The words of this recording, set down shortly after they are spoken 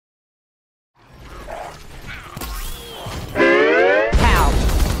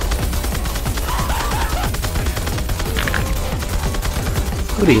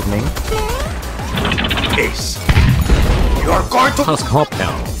evening. Ace, you're going to Husk hop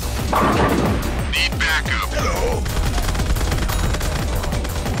down. need backup. Hello.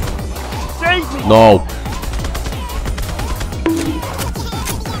 Save me! No.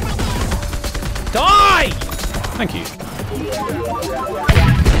 Die! Thank you.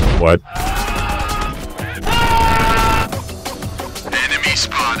 What? Enemy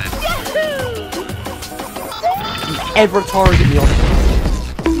spotted. Ever target me on?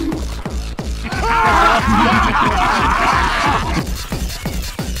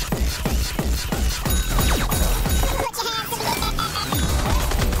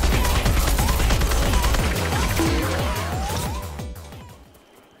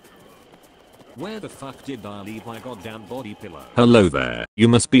 Where the fuck did I leave my goddamn body pillow? Hello there, you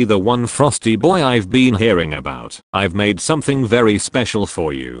must be the one frosty boy I've been hearing about. I've made something very special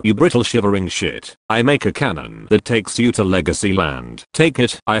for you, you brittle shivering shit. I make a cannon that takes you to Legacy Land. Take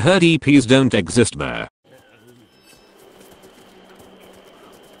it, I heard EPs don't exist there.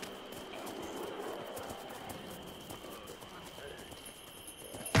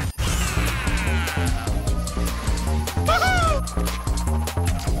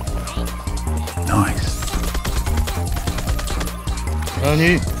 Nice.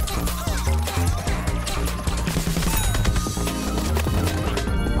 Nani?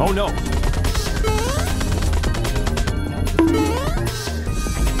 Oh no.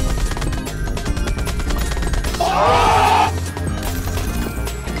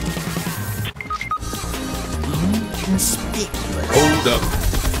 Inconspicuous. Hold up.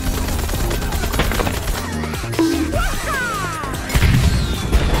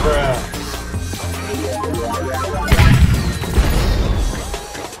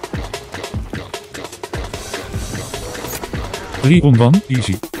 Drie ondan,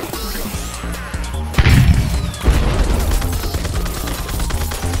 easy.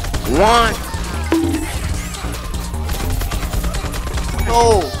 One.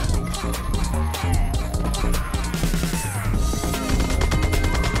 Two.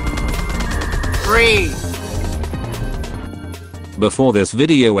 Three. Before this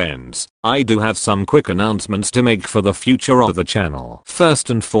video ends, I do have some quick announcements to make for the future of the channel. First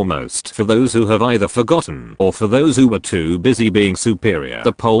and foremost, for those who have either forgotten or for those who were too busy being superior,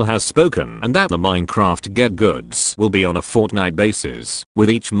 the poll has spoken and that the Minecraft Get Goods will be on a fortnight basis, with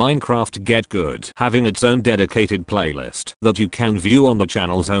each Minecraft Get Good having its own dedicated playlist that you can view on the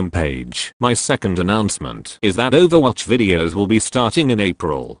channel's homepage. My second announcement is that Overwatch videos will be starting in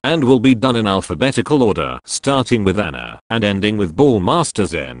April and will be done in alphabetical order, starting with Anna and ending with Ballmaster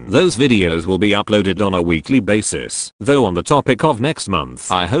Zen. Those videos will be uploaded on a weekly basis. Though on the topic of next month,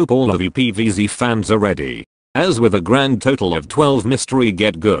 I hope all of you PvZ fans are ready. As with a grand total of 12 mystery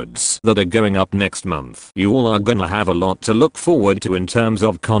get goods that are going up next month, you all are gonna have a lot to look forward to in terms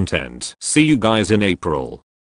of content. See you guys in April.